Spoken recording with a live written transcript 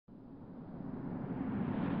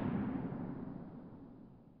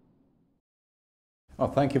Well,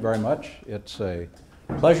 thank you very much. It's a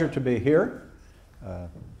pleasure to be here.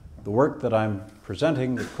 The work that I'm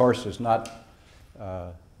presenting, of course, is not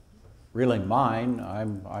really mine.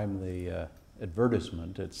 I'm the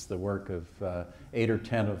advertisement. It's the work of 8 or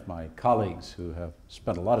 10 of my colleagues who have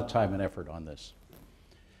spent a lot of time and effort on this.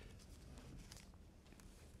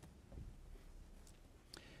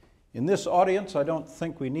 In this audience, I don't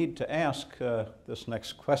think we need to ask this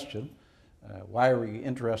next question. Why are we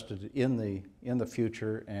interested in the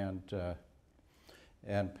future? And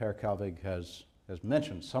Per Kalvig has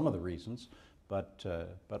mentioned some of the reasons, but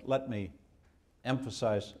let me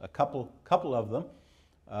emphasize a couple of them.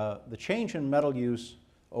 The change in metal use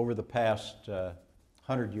over the past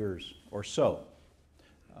 100 years or so.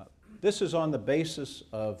 This is on the basis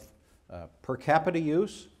of per capita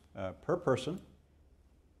use per person.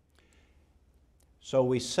 So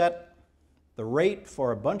we set the rate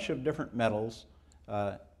for a bunch of different metals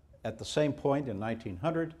at the same point in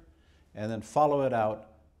 1900, and then follow it out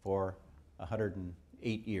for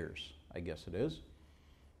 108 years, I guess it is.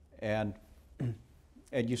 And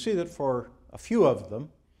you see that for a few of them,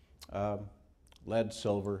 lead,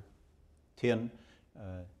 silver, tin,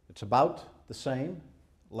 it's about the same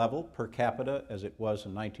level per capita as it was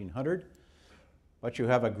in 1900, but you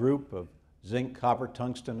have a group of zinc, copper,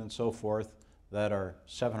 tungsten, and so forth that are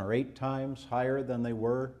 7 or 8 times higher than they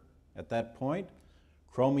were at that point.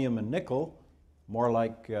 Chromium and nickel, more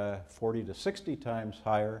like 40 to 60 times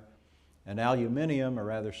higher, and aluminum, a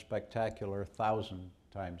rather spectacular 1,000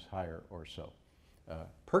 times higher or so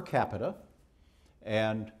per capita.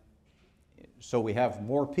 And so we have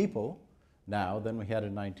more people now than we had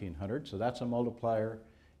in 1900, so that's a multiplier,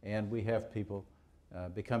 and we have people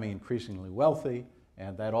becoming increasingly wealthy,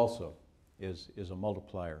 and that also is a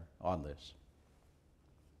multiplier on this.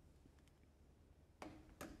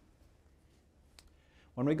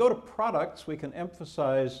 When we go to products, we can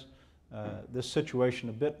emphasize this situation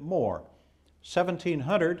a bit more.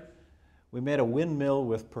 1700, we made a windmill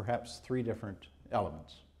with perhaps 3 different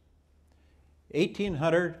elements.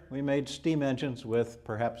 1800, we made steam engines with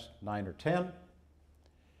perhaps 9 or 10.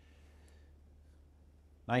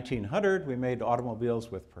 1900, we made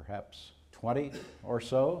automobiles with perhaps 20 or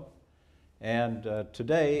so. And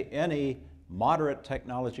today, any moderate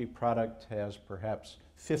technology product has perhaps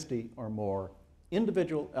 50 or more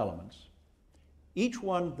individual elements, each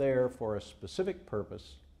one there for a specific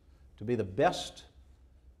purpose, to be the best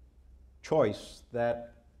choice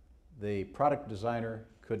that the product designer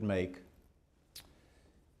could make.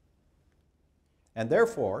 And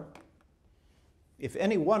therefore, if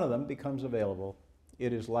any one of them becomes available,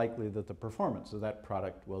 it is likely that the performance of that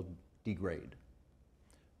product will degrade.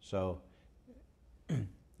 So,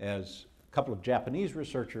 as a couple of Japanese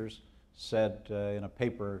researchers said in a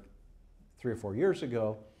paper 3 or 4 years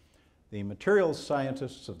ago, the materials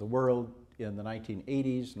scientists of the world in the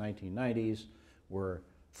 1980s, 1990s were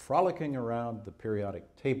frolicking around the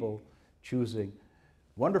periodic table, choosing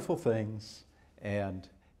wonderful things, and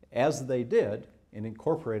as they did and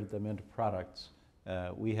incorporated them into products,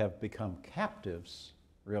 we have become captives,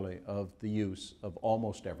 really, of the use of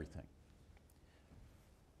almost everything.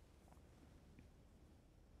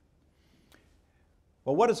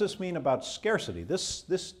 Well, what does this mean about scarcity?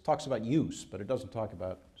 This talks about use, but it doesn't talk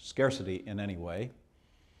about scarcity in any way.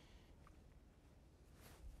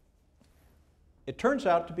 It turns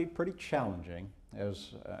out to be pretty challenging,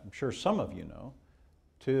 as I'm sure some of you know,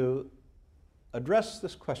 to address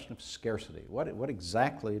this question of scarcity. What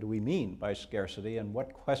exactly do we mean by scarcity, and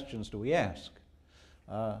what questions do we ask?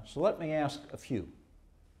 So let me ask a few.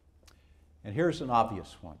 And here's an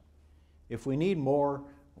obvious one. If we need more,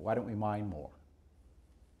 why don't we mine more?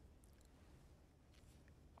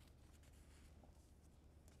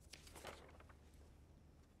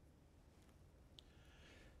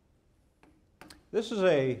 This is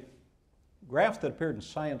a graph that appeared in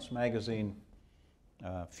Science magazine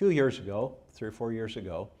a few years ago, 3 or 4 years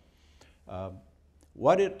ago.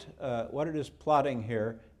 What it is plotting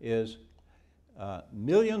here is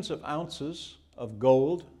millions of ounces of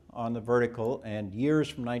gold on the vertical and years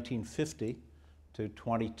from 1950 to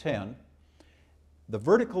 2010. The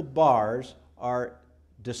vertical bars are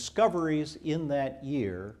discoveries in that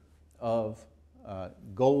year of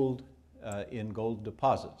gold in gold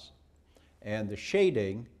deposits. And the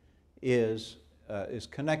shading is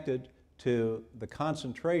connected to the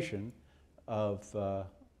concentration of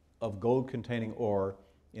gold-containing ore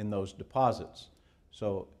in those deposits.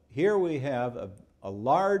 So here we have a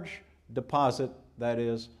large deposit that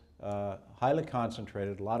is highly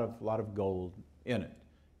concentrated, a lot of gold in it.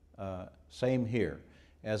 Same here.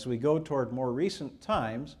 As we go toward more recent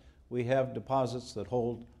times, we have deposits that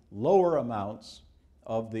hold lower amounts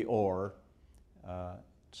of the ore.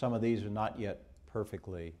 Some of these are not yet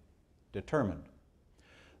perfectly determined.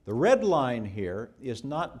 The red line here is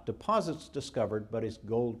not deposits discovered, but is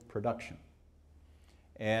gold production.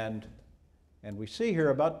 And we see here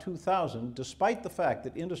about 2000, despite the fact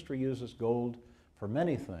that industry uses gold for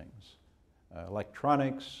many things,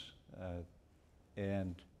 electronics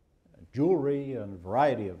and jewelry and a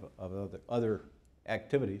variety of other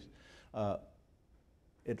activities,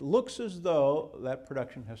 it looks as though that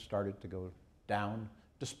production has started to go down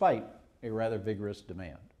despite a rather vigorous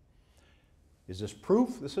demand. Is this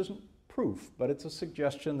proof? This isn't proof, but it's a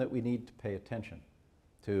suggestion that we need to pay attention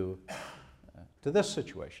to this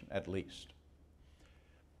situation, at least.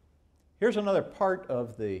 Here's another part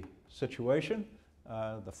of the situation,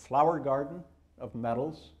 the flower garden of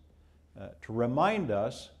metals, to remind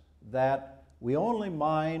us that we only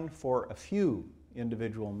mine for a few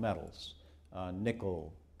individual metals,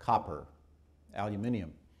 nickel, copper,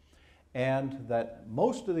 aluminum, and that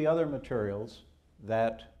most of the other materials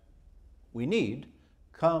that we need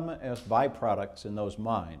come as byproducts in those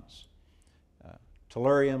mines.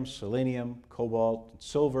 Tellurium, selenium, cobalt,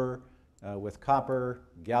 silver with copper,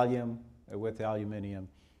 gallium with aluminum,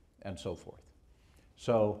 and so forth.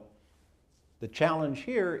 So the challenge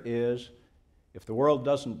here is, if the world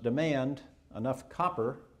doesn't demand enough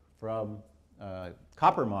copper from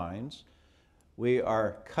copper mines, we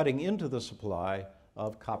are cutting into the supply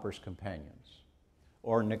of copper's companions,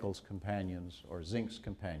 or nickel's companions, or zinc's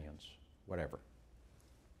companions, whatever.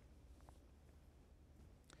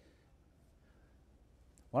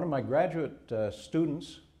 One of my graduate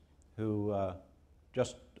students, who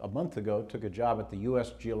just a month ago took a job at the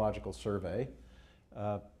U.S. Geological Survey,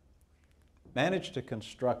 managed to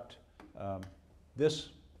construct this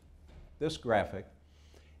graphic.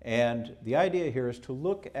 And the idea here is to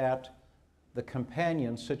look at the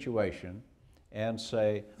companion situation and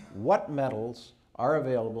say what metals are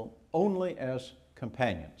available only as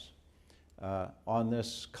companions. On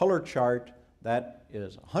this color chart, that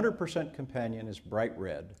is 100% companion is bright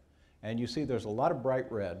red. And you see there's a lot of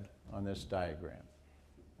bright red on this diagram.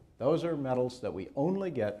 Those are metals that we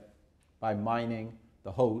only get by mining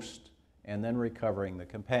the host and then recovering the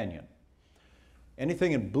companion.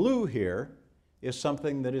 Anything in blue here is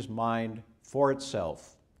something that is mined for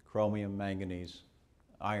itself, chromium, manganese,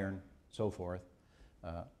 iron, so forth.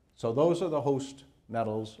 So those are the host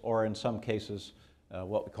metals, or in some cases,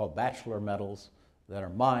 what we call bachelor metals, that are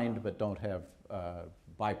mined but don't have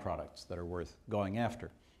byproducts that are worth going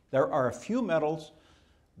after. There are a few metals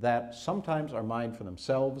that sometimes are mined for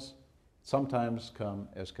themselves, sometimes come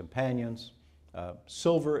as companions.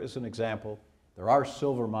 Silver is an example. There are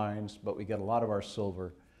silver mines, but we get a lot of our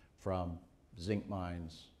silver from zinc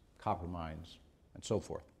mines, copper mines, and so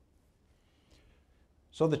forth.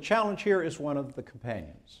 So the challenge here is one of the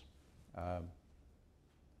companions.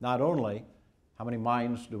 Not only how many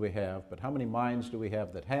mines do we have, but how many mines do we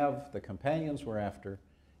have that have the companions we're after,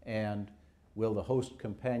 and will the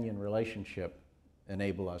host-companion relationship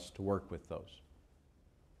enable us to work with those?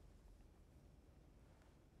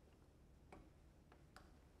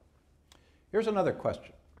 Here's another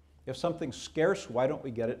question. If something's scarce, why don't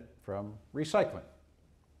we get it from recycling?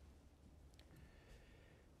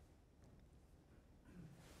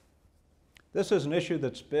 This is an issue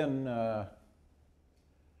that's been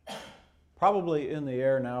probably in the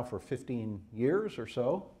air now for 15 years or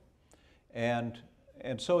so. And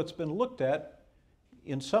so it's been looked at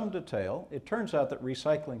in some detail. It turns out that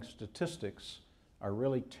recycling statistics are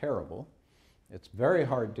really terrible. It's very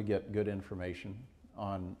hard to get good information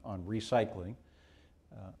on recycling.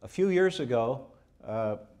 A few years ago,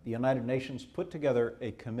 the United Nations put together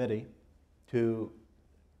a committee to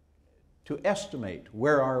estimate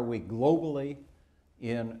where are we globally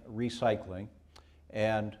in recycling.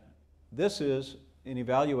 And this is an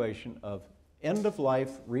evaluation of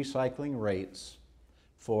end-of-life recycling rates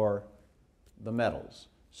for the metals.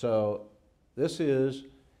 So this is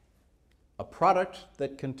a product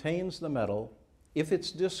that contains the metal. If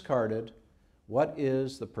it's discarded, what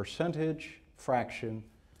is the percentage fraction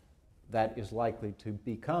that is likely to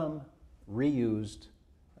become reused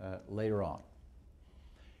later on?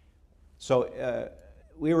 So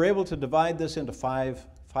we were able to divide this into five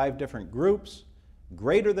different groups.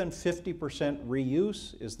 Greater than 50%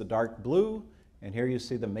 reuse is the dark blue, and here you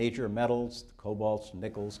see the major metals, the cobalts,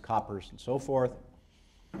 nickels, coppers, and so forth.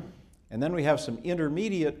 And then we have some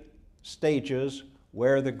intermediate stages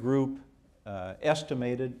where the group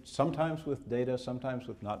estimated, sometimes with data, sometimes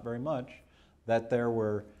with not very much, that there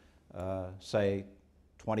were, say,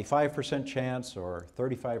 25% chance or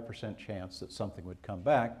 35% chance that something would come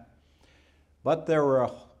back. But there were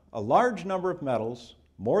a large number of metals,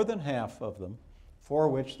 more than half of them, for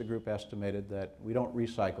which the group estimated that we don't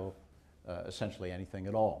recycle essentially anything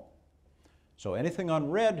at all. So anything on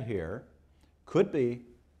red here could be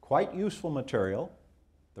quite useful material.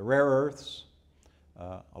 The rare earths,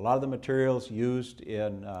 a lot of the materials used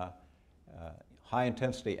in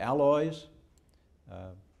high-intensity alloys,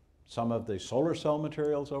 some of the solar cell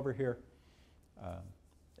materials over here.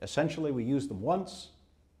 Essentially, we use them once,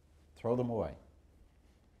 throw them away.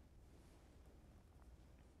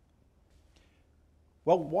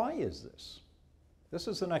 Well, why is this? This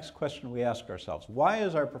is the next question we ask ourselves. Why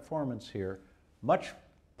is our performance here much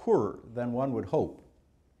poorer than one would hope?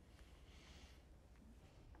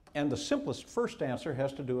 And the simplest first answer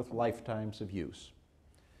has to do with lifetimes of use.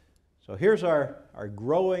 So here's our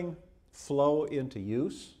growing flow into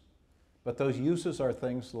use, but those uses are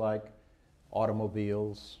things like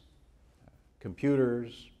automobiles,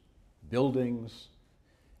 computers, buildings.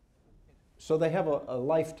 So they have a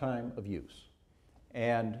lifetime of use,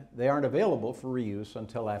 and they aren't available for reuse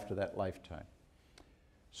until after that lifetime.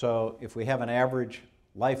 So if we have an average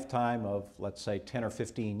lifetime of, let's say, 10 or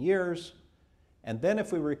 15 years, and then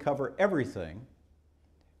if we recover everything,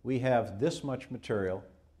 we have this much material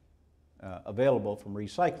available from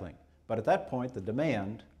recycling. But at that point, the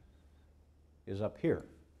demand is up here.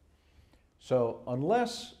 So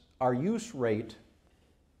unless our use rate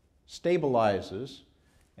stabilizes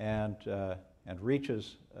and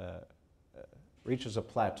reaches a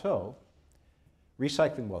plateau,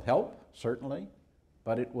 recycling will help, certainly,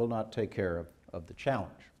 but it will not take care of the challenge.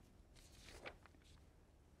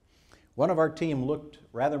 One of our team looked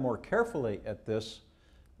rather more carefully at this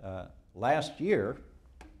last year.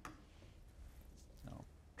 I'll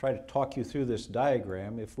try to talk you through this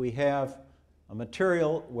diagram. If we have a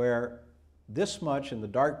material where this much in the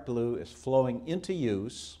dark blue is flowing into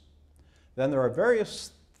use, then there are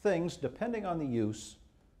various things, depending on the use,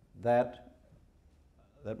 that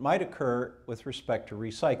might occur with respect to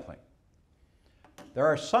recycling. There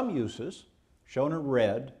are some uses, shown in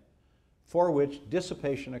red, for which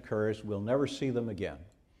dissipation occurs. We'll never see them again.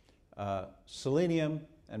 Selenium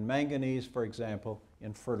and manganese, for example,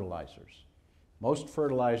 in fertilizers. Most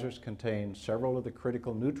fertilizers contain several of the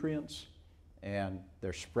critical nutrients, and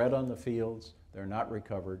they're spread on the fields. They're not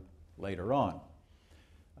recovered later on.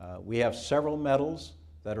 We have several metals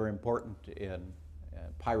that are important in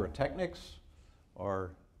pyrotechnics,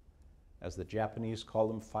 or as the Japanese call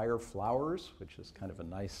them, fire flowers, which is kind of a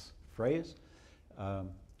nice phrase.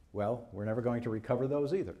 Well, we're never going to recover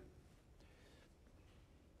those either.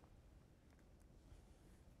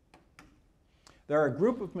 There are a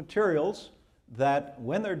group of materials that,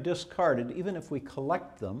 when they're discarded, even if we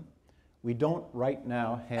collect them, we don't right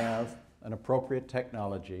now have an appropriate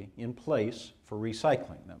technology in place for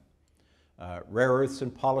recycling them. Rare earths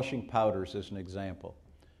in polishing powders is an example.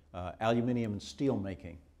 Aluminum and steel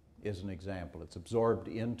making is an example. It's absorbed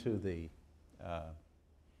into the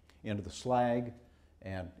slag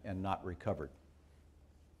and not recovered.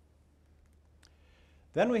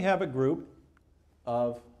 Then we have a group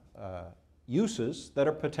of uses that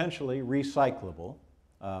are potentially recyclable,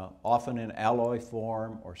 often in alloy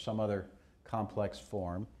form or some other complex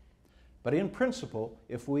form. But in principle,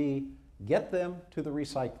 if we get them to the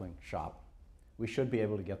recycling shop, we should be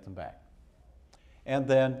able to get them back. And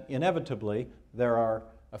then, inevitably, there are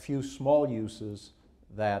a few small uses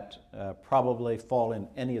that probably fall in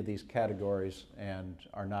any of these categories and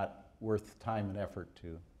are not worth time and effort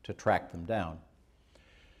to track them down.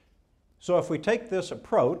 So if we take this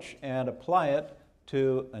approach and apply it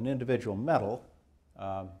to an individual metal,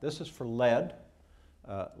 this is for lead.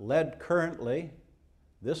 Lead currently,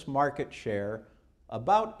 this market share,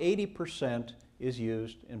 about 80% is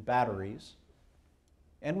used in batteries,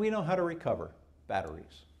 and we know how to recover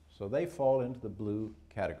batteries. So they fall into the blue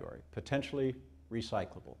category, potentially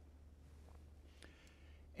recyclable.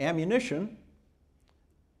 Ammunition,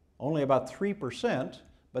 only about 3%,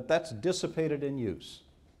 but that's dissipated in use.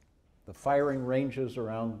 The firing ranges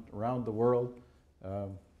around the world,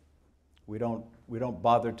 we don't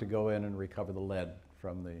bother to go in and recover the lead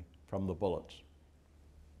from the bullets.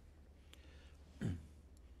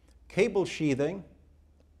 Cable sheathing,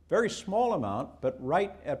 very small amount, but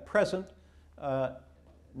right at present,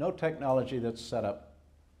 no technology that's set up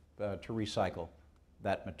to recycle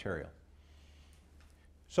that material.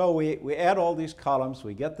 So we add all these columns,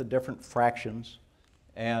 we get the different fractions,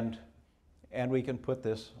 and we can put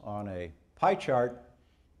this on a pie chart,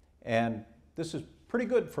 and this is pretty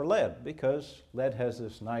good for lead because lead has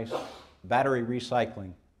this nice battery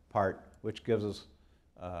recycling part, which gives us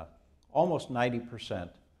almost 90%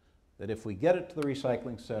 that if we get it to the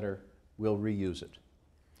recycling center, we'll reuse it.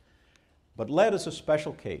 But lead is a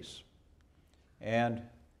special case. And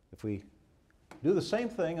if we do the same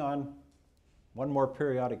thing on one more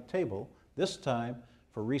periodic table, this time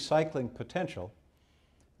for recycling potential,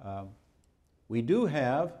 we do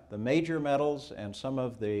have the major metals and some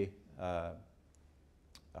of the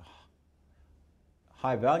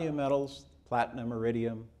high-value metals, platinum,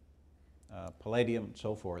 iridium, palladium, and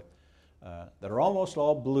so forth, that are almost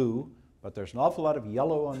all blue, but there's an awful lot of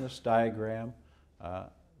yellow on this diagram.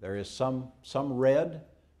 There is some red.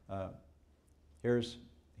 Here's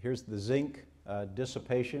the zinc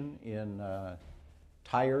dissipation in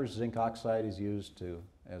tires. Zinc oxide is used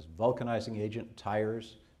as vulcanizing agent in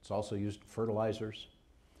tires. It's also used in fertilizers.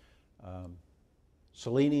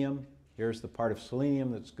 Selenium, here's the part of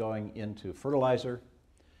selenium that's going into fertilizer,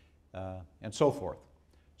 and so forth.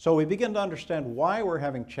 So we begin to understand why we're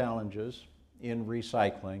having challenges in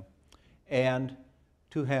recycling and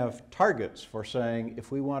to have targets for saying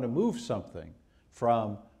if we want to move something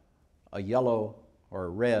from a yellow or a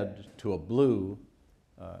red to a blue,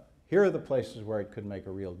 here are the places where it could make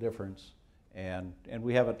a real difference, and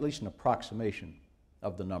we have at least an approximation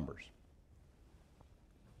of the numbers.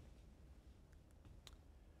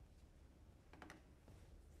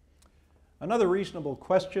 Another reasonable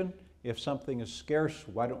question, if something is scarce,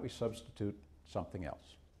 why don't we substitute something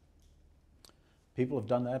else? People have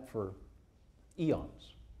done that for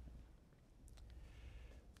eons.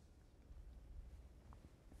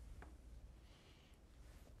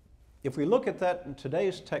 If we look at that in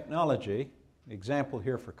today's technology, example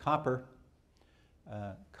here for copper,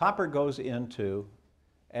 copper goes into,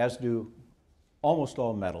 as do almost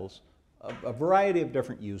all metals, a variety of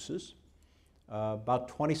different uses. About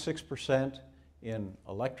 26% in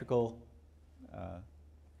electrical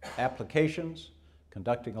applications,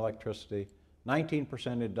 conducting electricity,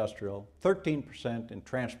 19% industrial, 13% in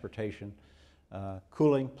transportation,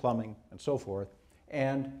 cooling, plumbing, and so forth.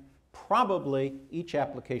 And probably each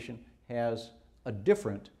application has a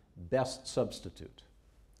different best substitute.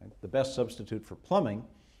 The best substitute for plumbing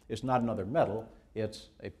is not another metal, it's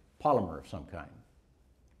a polymer of some kind.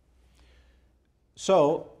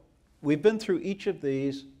 So we've been through each of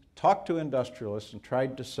these, talked to industrialists, and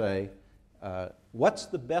tried to say, what's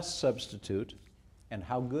the best substitute and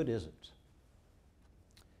how good is it?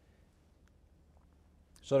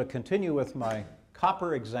 So to continue with my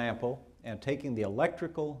copper example and taking the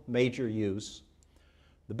electrical major use,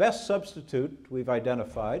 the best substitute we've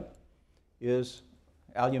identified is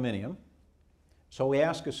aluminum. So we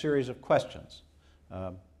ask a series of questions.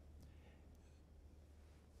 And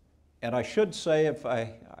I should say, if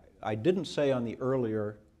I didn't say on the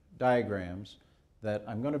earlier diagrams that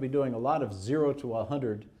I'm going to be doing a lot of 0 to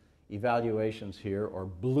 100 evaluations here, or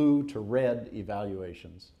blue to red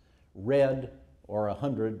evaluations. Red or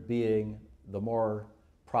 100 being the more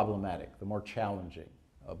problematic, the more challenging,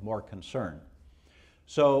 of more concern.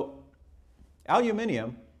 So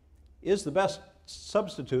aluminum is the best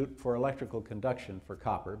substitute for electrical conduction for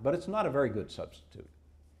copper, but it's not a very good substitute.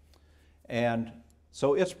 And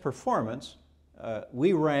so its performance,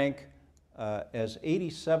 we rank as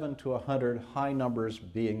 87 to 100, high numbers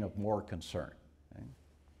being of more concern. Okay?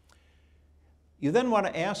 You then want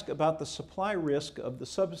to ask about the supply risk of the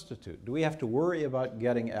substitute. Do we have to worry about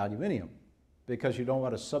getting aluminum? Because you don't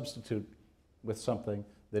want to substitute with something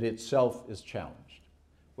that itself is challenged.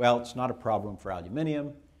 Well, it's not a problem for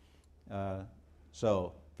aluminum,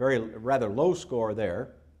 so rather low score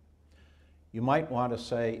there. You might want to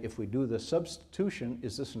say, if we do the substitution,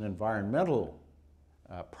 is this an environmental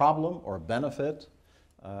problem or benefit?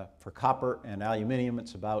 For copper and aluminum,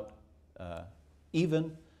 it's about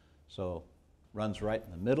even, so runs right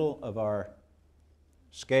in the middle of our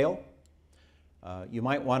scale. You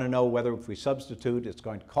might want to know whether if we substitute, it's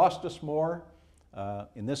going to cost us more.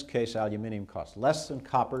 In this case, aluminum costs less than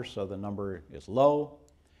copper, so the number is low.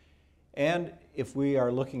 And if we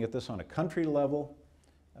are looking at this on a country level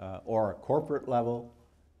or a corporate level,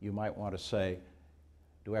 you might want to say,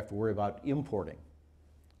 do we have to worry about importing?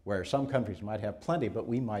 Where some countries might have plenty, but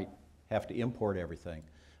we might have to import everything.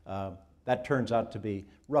 That turns out to be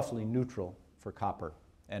roughly neutral for copper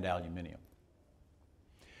and aluminum.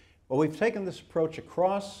 Well, we've taken this approach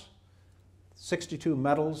across 62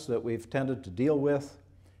 metals that we've tended to deal with,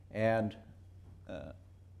 and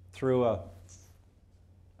through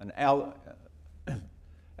an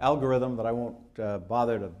algorithm that I won't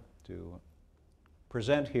bother to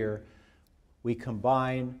present here, we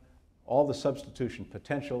combine all the substitution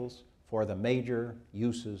potentials for the major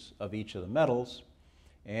uses of each of the metals,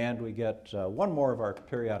 and we get one more of our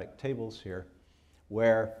periodic tables here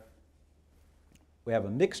where we have a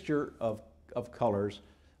mixture of colors.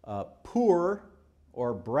 Poor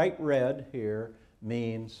or bright red here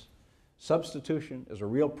means substitution is a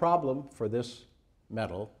real problem for this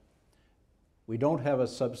metal. We don't have a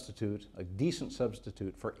substitute, a decent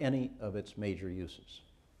substitute, for any of its major uses.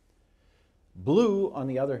 Blue, on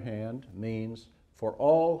the other hand, means for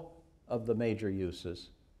all of the major uses,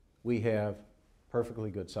 we have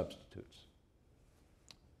perfectly good substitutes.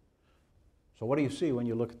 So what do you see when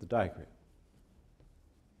you look at the diagram?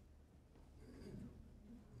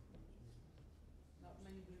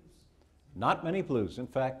 Not many blues. In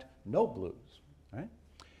fact, no blues, right?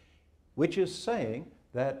 Which is saying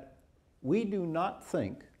that we do not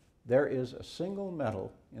think there is a single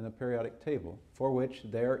metal in the periodic table for which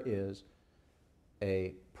there is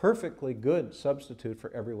a perfectly good substitute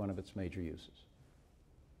for every one of its major uses.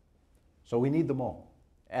 So we need them all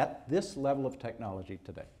at this level of technology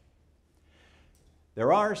today.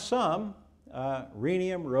 There are some,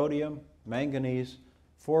 rhenium, rhodium, manganese,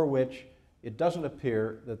 for which it doesn't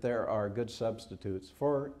appear that there are good substitutes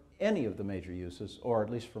for any of the major uses, or at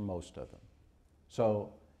least for most of them.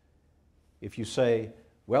 So if you say,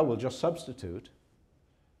 well, we'll just substitute,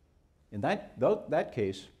 in that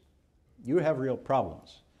case, you have real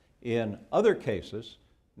problems. In other cases,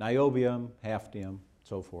 niobium, hafnium,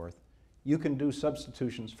 so forth, you can do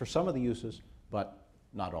substitutions for some of the uses, but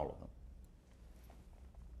not all of them.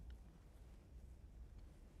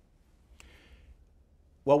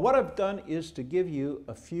 Well, what I've done is to give you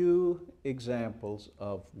a few examples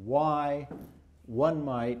of why one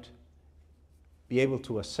might be able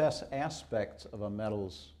to assess aspects of a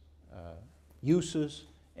metal's uses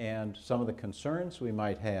and some of the concerns we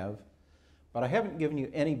might have, but I haven't given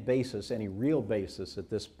you any basis, any real basis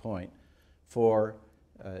at this point for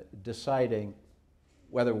deciding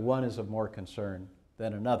whether one is of more concern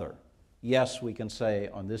than another. Yes, we can say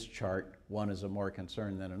on this chart one is of more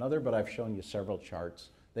concern than another, but I've shown you several charts.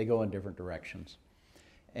 They go in different directions.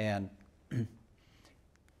 And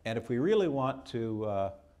if we really want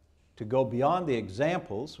to go beyond the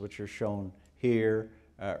examples, which are shown here,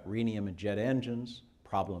 rhenium and jet engines,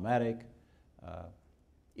 problematic,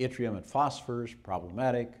 yttrium and phosphors,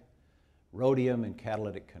 problematic, rhodium and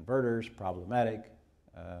catalytic converters, problematic,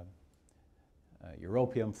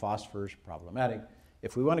 europium, phosphors, problematic.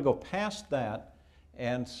 If we want to go past that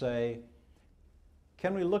and say,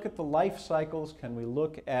 can we look at the life cycles, can we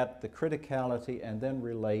look at the criticality and then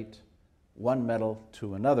relate one metal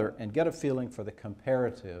to another and get a feeling for the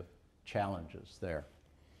comparative challenges there?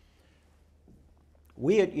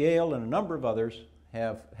 We at Yale and a number of others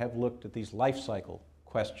have looked at these life cycle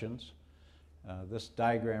questions. This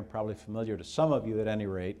diagram probably familiar to some of you at any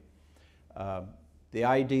rate. The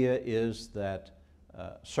idea is that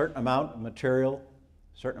a certain amount of material,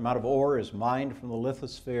 a certain amount of ore is mined from the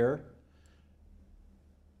lithosphere,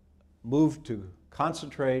 moved to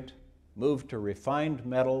concentrate, moved to refined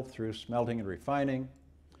metal through smelting and refining.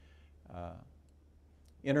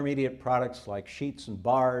 Intermediate products like sheets and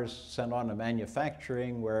bars sent on to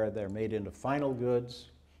manufacturing where they're made into final goods,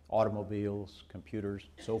 automobiles, computers,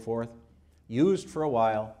 so forth. Used for a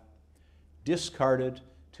while, discarded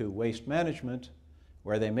to waste management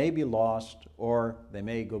where they may be lost or they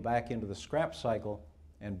may go back into the scrap cycle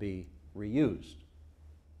and be reused.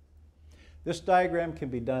 This diagram can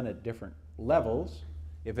be done at different levels.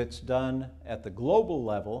 If it's done at the global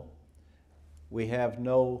level, we have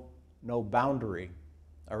no boundary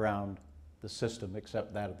around the system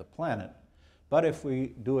except that of the planet. But if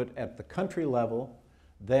we do it at the country level,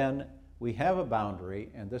 then we have a boundary,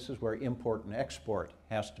 and this is where import and export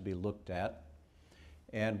has to be looked at.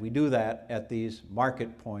 And we do that at these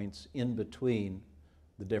market points in between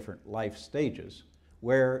the different life stages,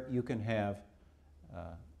 where you can have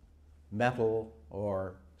metal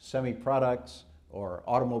or semi-products or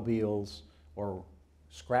automobiles or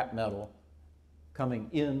scrap metal coming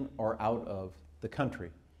in or out of the country.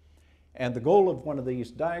 And the goal of one of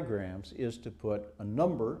these diagrams is to put a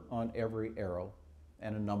number on every arrow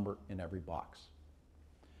and a number in every box.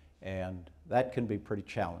 And that can be pretty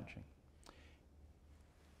challenging.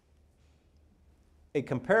 A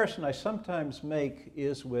comparison I sometimes make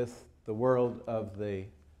is with the world of the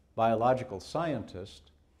biological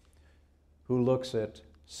scientist who looks at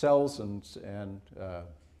cells and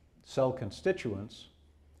cell constituents,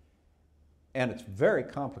 and it's a very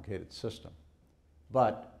complicated system.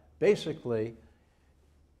 But basically,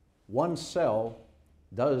 one cell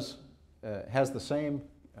has the same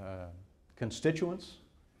constituents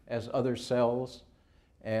as other cells,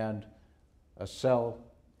 and a cell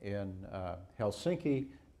in Helsinki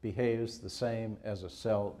behaves the same as a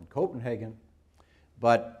cell in Copenhagen.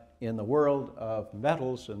 But in the world of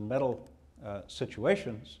metals and metal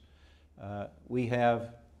situations, we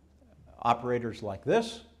have operators like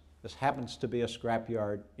this. This happens to be a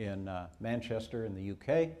scrapyard in Manchester in the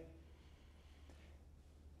UK.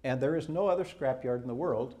 And there is no other scrapyard in the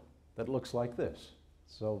world that looks like this.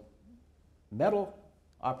 So metal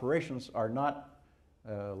operations are not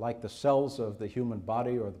like the cells of the human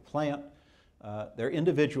body or the plant. They're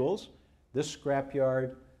individuals. This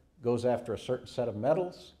scrapyard goes after a certain set of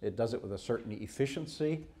metals. It does it with a certain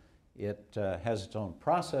efficiency. It has its own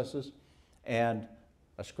processes. And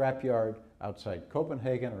a scrapyard outside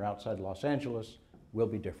Copenhagen or outside Los Angeles will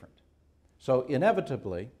be different. So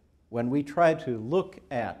inevitably, when we try to look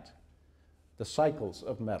at the cycles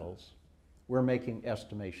of metals, we're making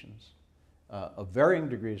estimations of varying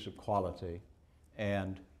degrees of quality,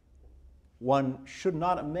 and one should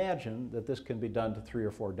not imagine that this can be done to 3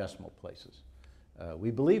 or 4 decimal places.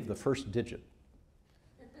 We believe the first digit.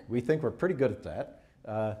 We think we're pretty good at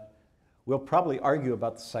that. We'll probably argue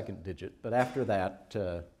about the second digit, but after that,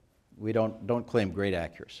 we don't claim great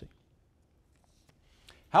accuracy.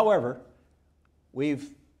 However,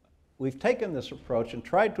 we've taken this approach and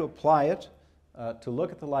tried to apply it to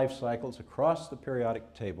look at the life cycles across the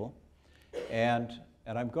periodic table, and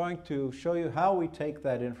I'm going to show you how we take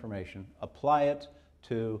that information, apply it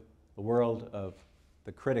to the world of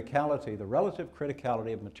the criticality, the relative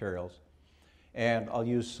criticality of materials, and I'll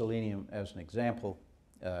use selenium as an example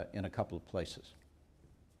in a couple of places.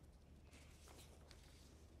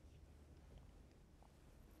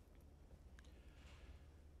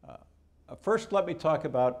 First, let me talk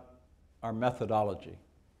about our methodology.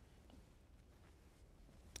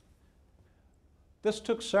 This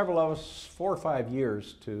took several of us 4 or 5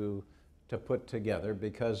 years to put together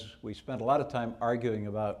because we spent a lot of time arguing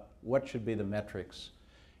about what should be the metrics,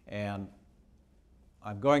 and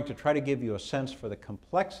I'm going to try to give you a sense for the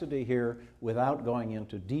complexity here without going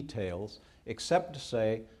into details, except to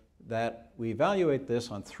say that we evaluate this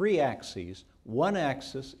on 3 axes. One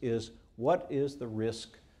axis is what is the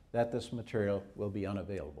risk that this material will be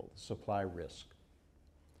unavailable, supply risk.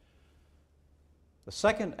 The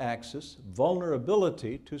second axis,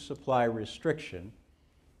 vulnerability to supply restriction,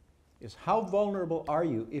 is how vulnerable are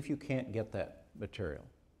you if you can't get that material?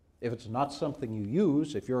 If it's not something you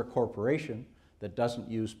use, if you're a corporation that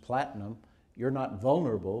doesn't use platinum, you're not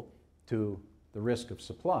vulnerable to the risk of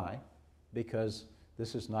supply because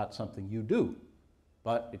this is not something you do,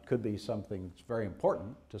 but it could be something that's very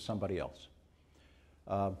important to somebody else.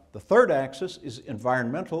 The third axis is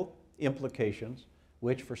environmental implications,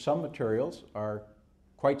 which for some materials are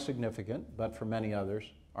quite significant, but for many others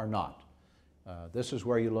are not. This is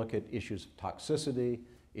where you look at issues of toxicity,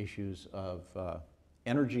 issues of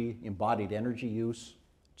energy, embodied energy use,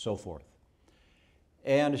 so forth.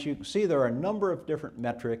 And as you can see, there are a number of different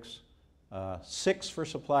metrics, 6 for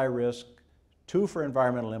supply risk, 2 for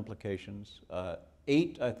environmental implications,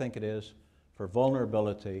 8, I think it is, for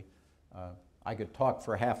vulnerability. I could talk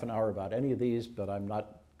for half an hour about any of these, but I'm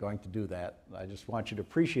not going to do that. I just want you to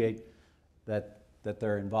appreciate that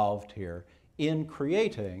they're involved here in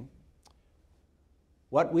creating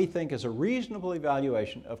what we think is a reasonable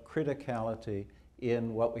evaluation of criticality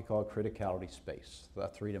in what we call criticality space, the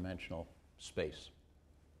 3-dimensional space.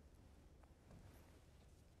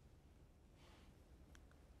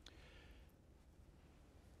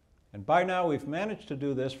 And by now we've managed to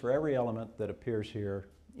do this for every element that appears here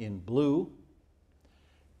in blue.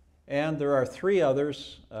 And there are 3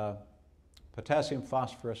 others, potassium,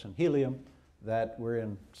 phosphorus, and helium, that we're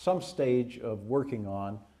in some stage of working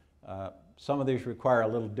on. Some of these require a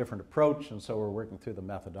little different approach, and so we're working through the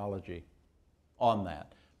methodology on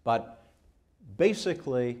that. But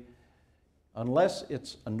basically, unless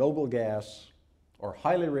it's a noble gas or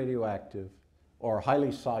highly radioactive or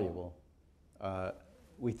highly soluble,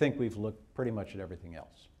 we think we've looked pretty much at everything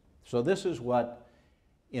else. So this is what,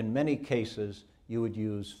 in many cases, you would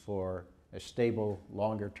use for a stable,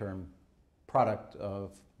 longer-term product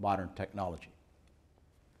of modern technology.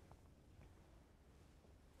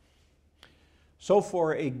 So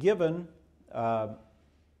for a given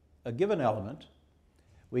element,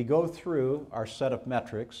 we go through our set of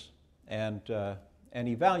metrics and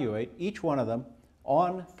evaluate each one of them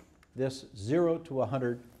on this 0 to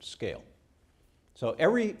 100 scale. So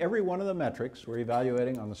every one of the metrics we're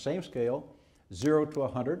evaluating on the same scale, 0 to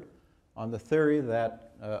 100, on the theory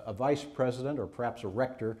that a vice president or perhaps a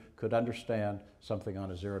rector could understand something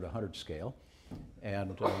on a 0 to 100 scale.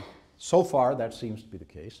 And so far, that seems to be the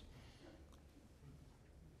case.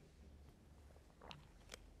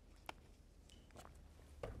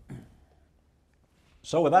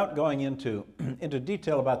 So without going into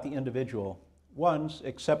detail about the individual ones,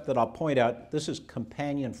 except that I'll point out this is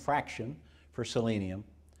companion fraction for selenium.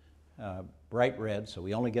 bright red, so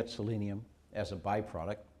we only get selenium as a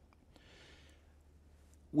byproduct.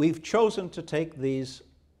 We've chosen to take these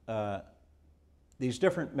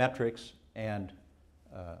different metrics and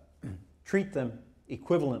treat them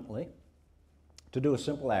equivalently to do a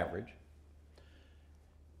simple average.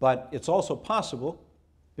 But it's also possible,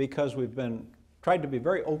 because we've tried to be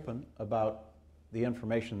very open about the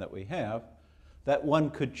information that we have, that one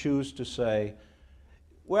could choose to say,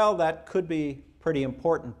 well, that could be pretty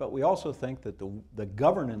important, but we also think that the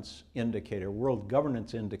governance indicator, world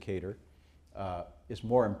governance indicator, is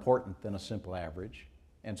more important than a simple average.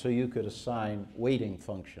 And so you could assign weighting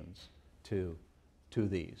functions to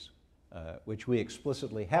these, which we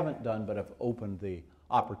explicitly haven't done, but have opened the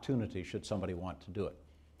opportunity should somebody want to do it.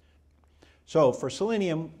 So for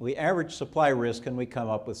selenium, we average supply risk and we come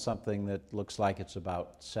up with something that looks like it's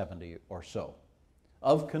about 70 or so.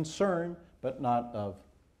 Of concern, but not of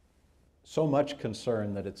so much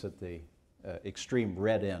concern that it's at the extreme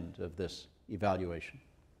red end of this evaluation.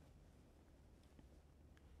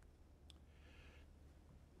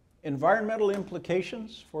 Environmental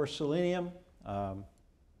implications for selenium.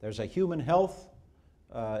 There's a human health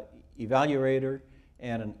evaluator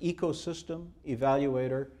and an ecosystem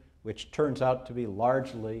evaluator, which turns out to be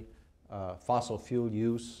largely fossil fuel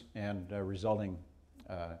use and resulting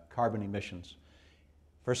carbon emissions.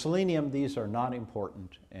 For selenium, these are not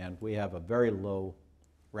important, and we have a very low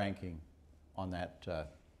ranking on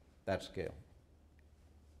that scale.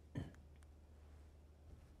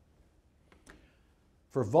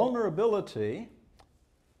 For vulnerability,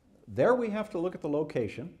 there we have to look at the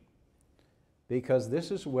location, because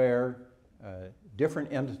this is where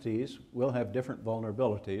different entities will have different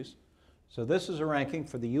vulnerabilities. So this is a ranking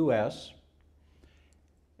for the US,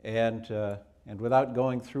 and without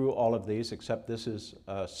going through all of these, except this is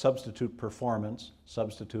substitute performance,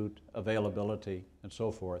 substitute availability, and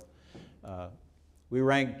so forth, we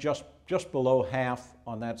rank just below half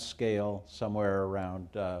on that scale, somewhere around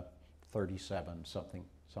 37,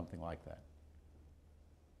 something like that.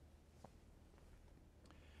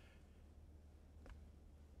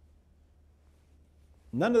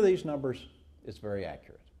 None of these numbers is very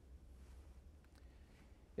accurate.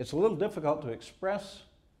 It's a little difficult to express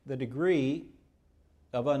the degree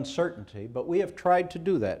of uncertainty, but we have tried to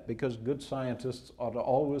do that because good scientists ought to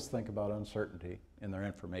always think about uncertainty in their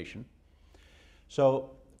information.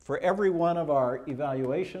 So for every one of our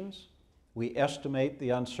evaluations, we estimate the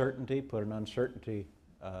uncertainty, put an uncertainty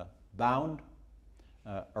bound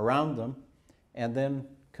around them, and then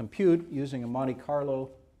compute using a Monte Carlo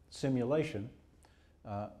simulation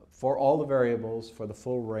for all the variables for the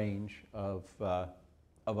full range of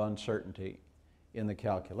uncertainty in the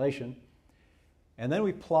calculation. And then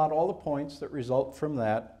we plot all the points that result from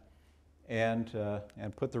that and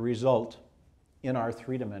put the result in our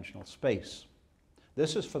three-dimensional space.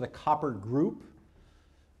 This is for the copper group.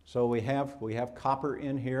 So we have copper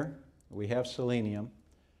in here, we have selenium.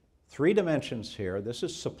 3 dimensions here. This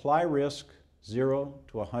is supply risk, 0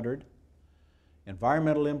 to 100.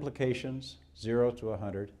 Environmental implications, 0 to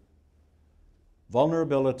 100.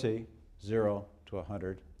 Vulnerability, 0 to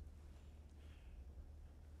 100.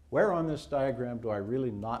 Where on this diagram do I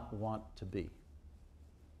really not want to be?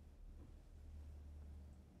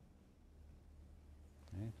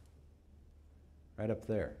 Okay. Right up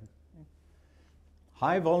there.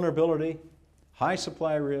 High vulnerability, high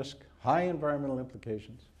supply risk, high environmental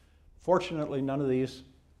implications. Fortunately, none of these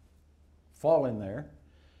fall in there.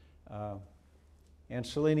 And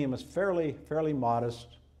selenium is fairly modest.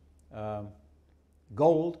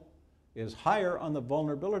 Gold is higher on the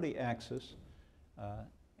vulnerability axis,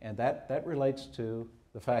 and that relates to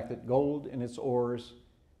the fact that gold in its ores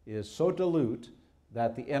is so dilute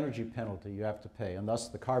that the energy penalty you have to pay, and thus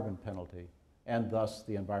the carbon penalty, and thus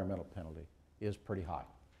the environmental penalty, is pretty high.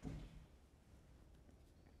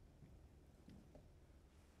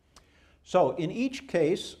 So in each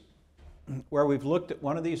case where we've looked at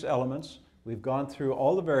one of these elements, we've gone through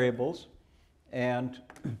all the variables, and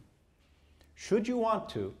should you want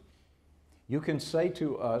to, you can say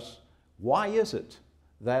to us, why is it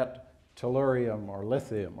that tellurium or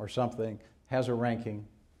lithium or something has a ranking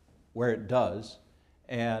where it does?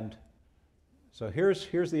 And so here's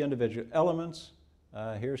the individual elements.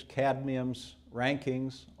 Here's cadmium's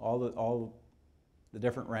rankings, all the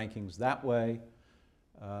different rankings that way.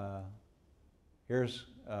 Here's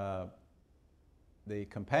the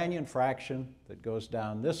companion fraction that goes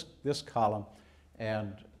down this column,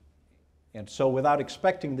 and so without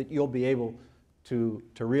expecting that you'll be able to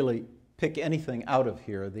really pick anything out of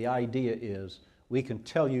here, the idea is we can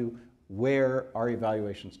tell you where our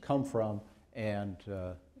evaluations come from and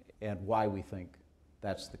why we think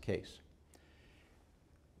that's the case.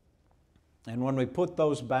 And when we put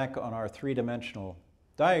those back on our three-dimensional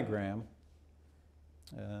diagram,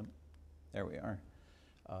 there we are,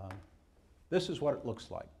 this is what it looks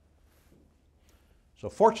like. So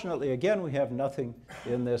fortunately, again, we have nothing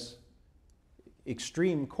in this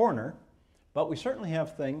extreme corner, but we certainly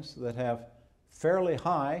have things that have fairly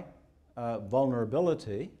high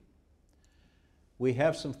vulnerability. We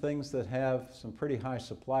have some things that have some pretty high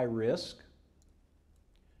supply risk.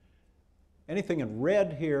 Anything in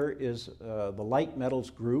red here is the light metals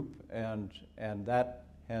group, and that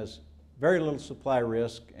has very little supply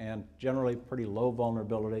risk and generally pretty low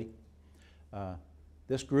vulnerability.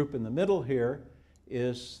 This group in the middle here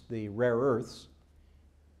is the rare earths,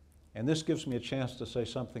 and this gives me a chance to say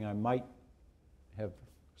something I might have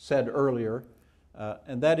said earlier,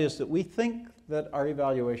 and that is that we think that our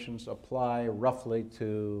evaluations apply roughly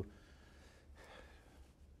to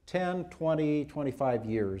 10, 20, 25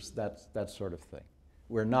 years, that sort of thing.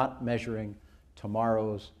 We're not measuring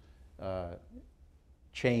tomorrow's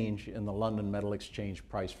change in the London Metal Exchange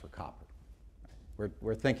price for copper.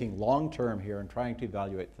 We're thinking long-term here and trying to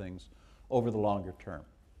evaluate things over the longer term.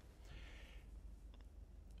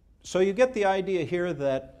 So you get the idea here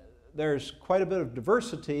that there's quite a bit of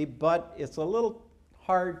diversity, but it's a little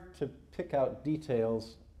hard to pick out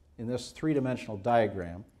details in this three-dimensional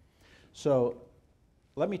diagram. So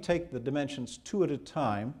let me take the dimensions two at a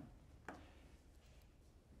time.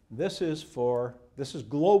 This is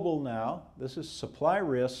global now. This is supply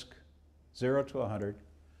risk, 0 to 100,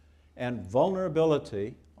 and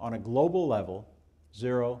vulnerability on a global level,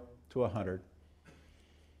 0 to 100.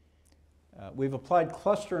 We've applied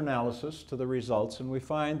cluster analysis to the results, and we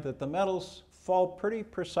find that the metals fall pretty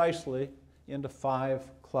precisely into 5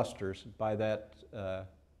 clusters by that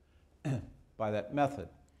method.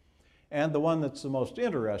 And the one that's the most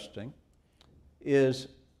interesting is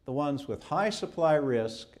the ones with high supply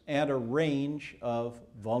risk and a range of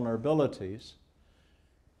vulnerabilities.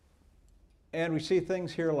 And we see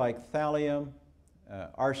things here like thallium,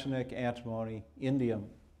 arsenic, antimony, indium,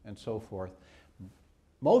 and so forth.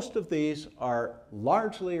 Most of these are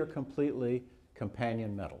largely or completely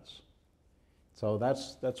companion metals. So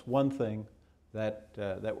that's one thing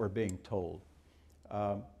that we're being told.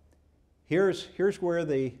 Here's where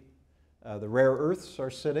the rare earths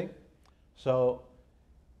are sitting. So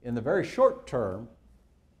in the very short term,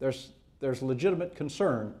 there's legitimate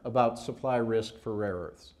concern about supply risk for rare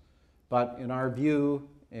earths. But in our view,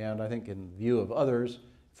 and I think in view of others,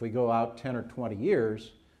 if we go out 10 or 20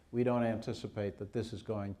 years, we don't anticipate that this is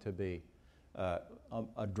going to be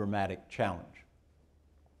a dramatic challenge.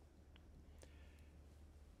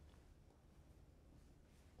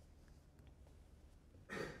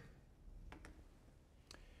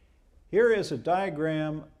 Here is a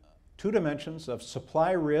diagram, 2 dimensions of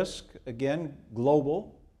supply risk, again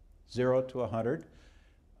global, 0 to 100,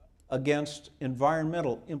 against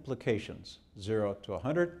environmental implications, 0 to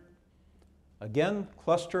 100. Again,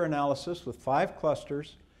 cluster analysis with 5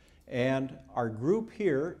 clusters, and our group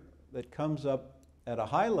here that comes up at a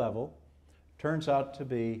high level turns out to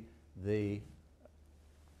be the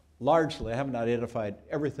largely, I haven't identified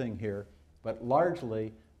everything here, but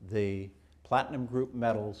largely the platinum group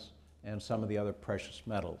metals and some of the other precious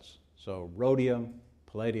metals. So rhodium,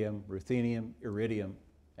 palladium, ruthenium, iridium,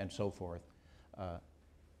 and so forth.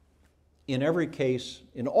 In every case,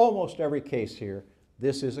 in almost every case here,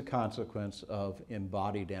 this is a consequence of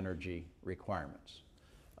embodied energy requirements.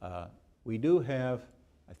 We do have,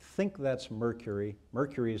 I think that's mercury.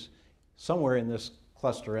 Mercury's somewhere in this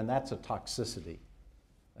cluster, and that's a toxicity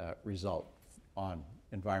result on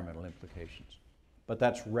environmental implications. But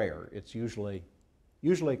that's rare. It's usually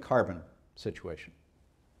a carbon situation.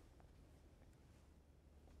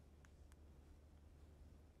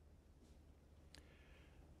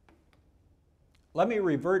 Let me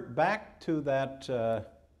revert back to that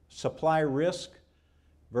supply risk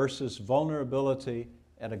versus vulnerability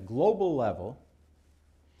at a global level.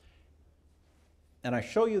 And I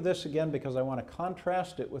show you this again because I want to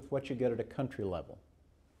contrast it with what you get at a country level.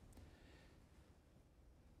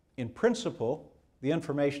 In principle, the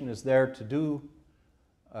information is there to do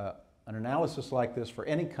an analysis like this for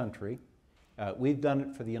any country. We've done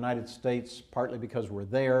it for the United States partly because we're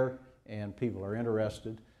there and people are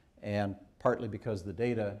interested, and partly because the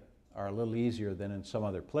data are a little easier than in some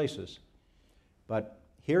other places. But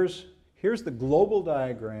here's the global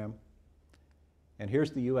diagram, and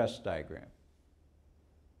here's the US diagram.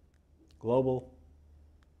 Global,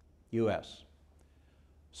 US.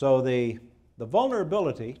 So the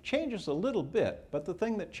vulnerability changes a little bit, but the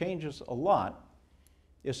thing that changes a lot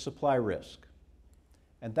is supply risk.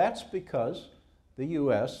 And that's because the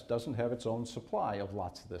U.S. doesn't have its own supply of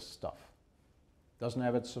lots of this stuff. Doesn't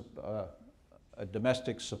have its a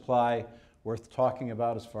domestic supply worth talking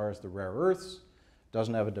about as far as the rare earths.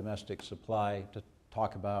 Doesn't have a domestic supply to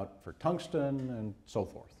talk about for tungsten and so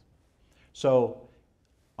forth. So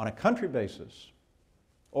on a country basis,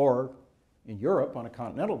 or in Europe on a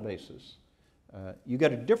continental basis, you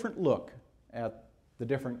get a different look at the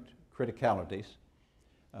different criticalities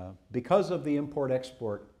because of the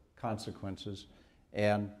import-export consequences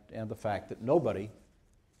and the fact that nobody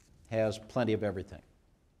has plenty of everything.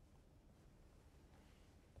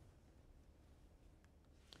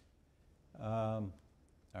 All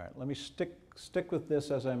right, let me stick with this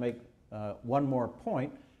as I make one more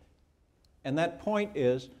point. And that point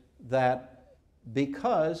is that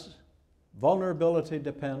because vulnerability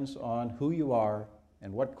depends on who you are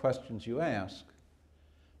and what questions you ask,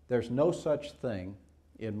 there's no such thing,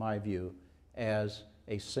 in my view, as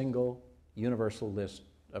a single universal list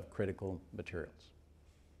of critical materials.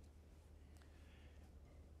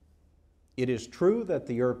 It is true that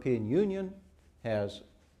the European Union has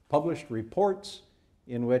published reports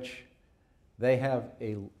in which they have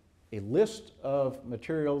a list of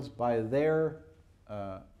materials by their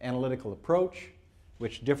analytical approach,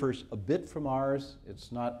 which differs a bit from ours. It's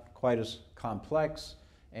not quite as complex,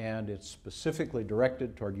 and it's specifically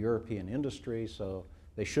directed toward European industry, so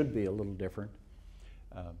they should be a little different.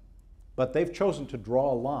 But they've chosen to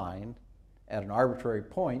draw a line at an arbitrary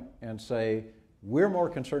point and say, we're more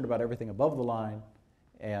concerned about everything above the line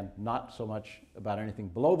and not so much about anything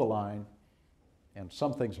below the line, and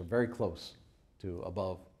some things are very close to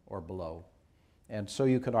above or below. And so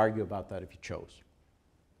you could argue about that if you chose.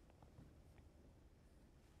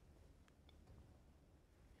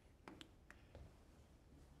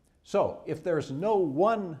 So if there's no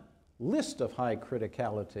one list of high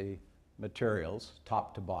criticality materials,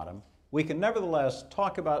 top to bottom, we can nevertheless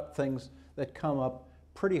talk about things that come up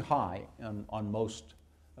pretty high on most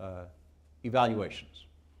evaluations.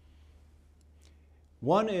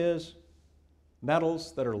 One is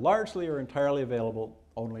metals that are largely or entirely available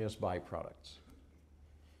only as byproducts.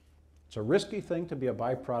 It's a risky thing to be a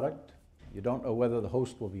byproduct. You don't know whether the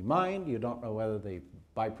host will be mined. You don't know whether the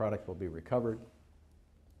byproduct will be recovered.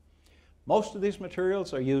 Most of these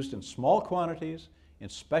materials are used in small quantities in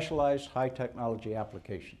specialized high technology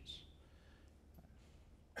applications.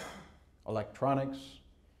 Electronics,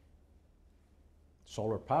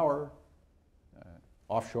 solar power,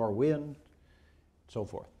 offshore wind, so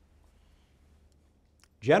forth.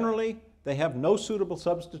 Generally, they have no suitable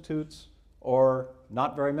substitutes or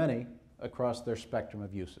not very many across their spectrum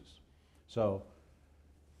of uses. So,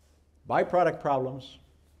 byproduct problems,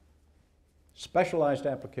 specialized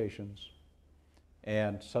applications,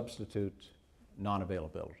 and substitute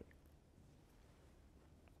non-availability.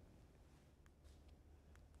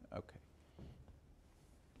 Okay.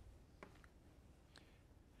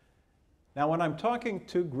 Now, when I'm talking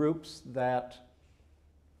to groups that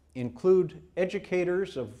include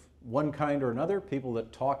educators of one kind or another, people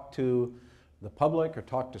that talk to the public or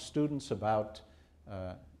talk to students about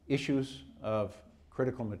issues of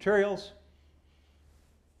critical materials,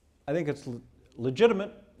 I think it's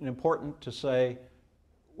legitimate and important to say,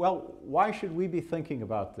 well, why should we be thinking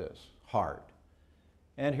about this hard?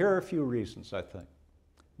 And here are a few reasons, I think.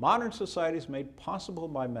 Modern society is made possible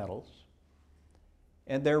by metals,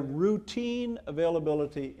 and their routine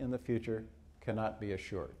availability in the future cannot be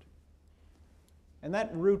assured. And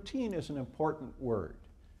that routine is an important word,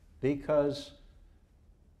 because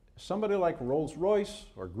somebody like Rolls-Royce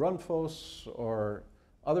or Grundfos or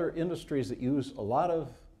other industries that use a lot of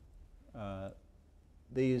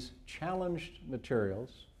these challenged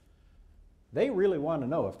materials, they really want to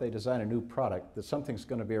know, if they design a new product, that something's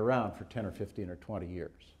going to be around for 10 or 15 or 20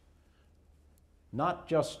 years. Not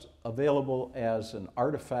just available as an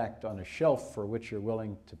artifact on a shelf for which you're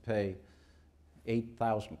willing to pay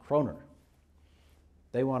 8,000 kroner.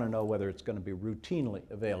 They want to know whether it's going to be routinely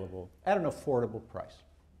available at an affordable price.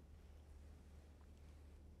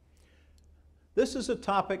 This is a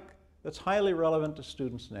topic that's highly relevant to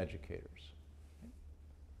students and educators.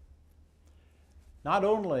 Not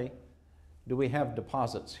only do we have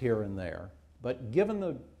deposits here and there, but given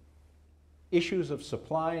the issues of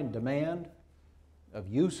supply and demand, of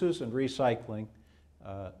uses and recycling,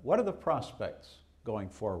 what are the prospects going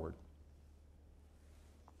forward?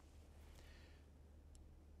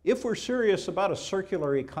 If we're serious about a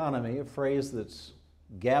circular economy, a phrase that's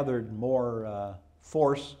gathered more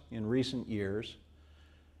force in recent years,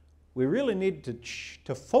 we really need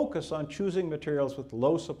to focus on choosing materials with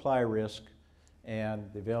low supply risk and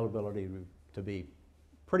the availability to be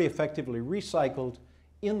pretty effectively recycled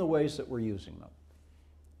in the ways that we're using them.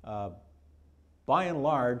 by and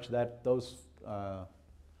large, the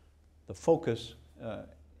focus,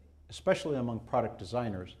 especially among product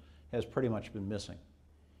designers, has pretty much been missing.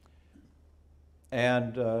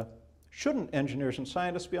 And shouldn't engineers and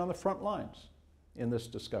scientists be on the front lines in this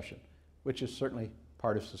discussion, which is certainly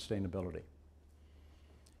part of sustainability?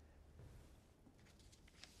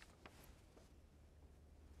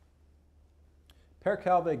 Per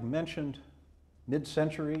Kalvig mentioned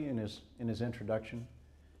mid-century in his introduction.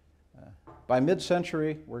 By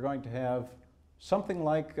mid-century, we're going to have something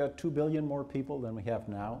like 2 billion more people than we have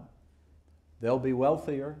now. They'll be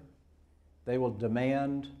wealthier. They will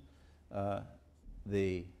demand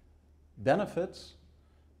the benefits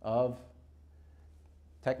of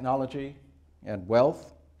technology and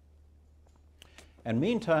wealth. And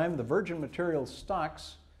meantime, the virgin materials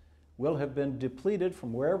stocks will have been depleted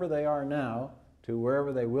from wherever they are now to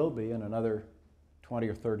wherever they will be in another 20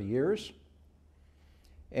 or 30 years.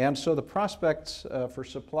 And so the prospects for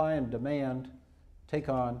supply and demand take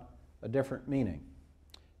on a different meaning.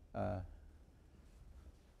 The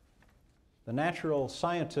natural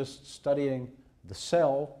scientists studying the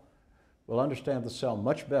cell will understand the cell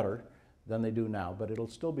much better than they do now, but it'll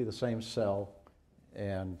still be the same cell,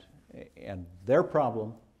 and their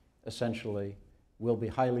problem essentially will be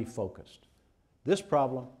highly focused. This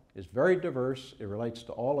problem is very diverse. It relates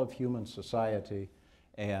to all of human society,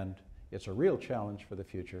 and it's a real challenge for the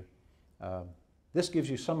future. This gives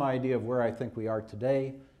you some idea of where I think we are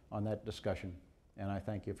today on that discussion, and I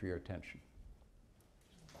thank you for your attention.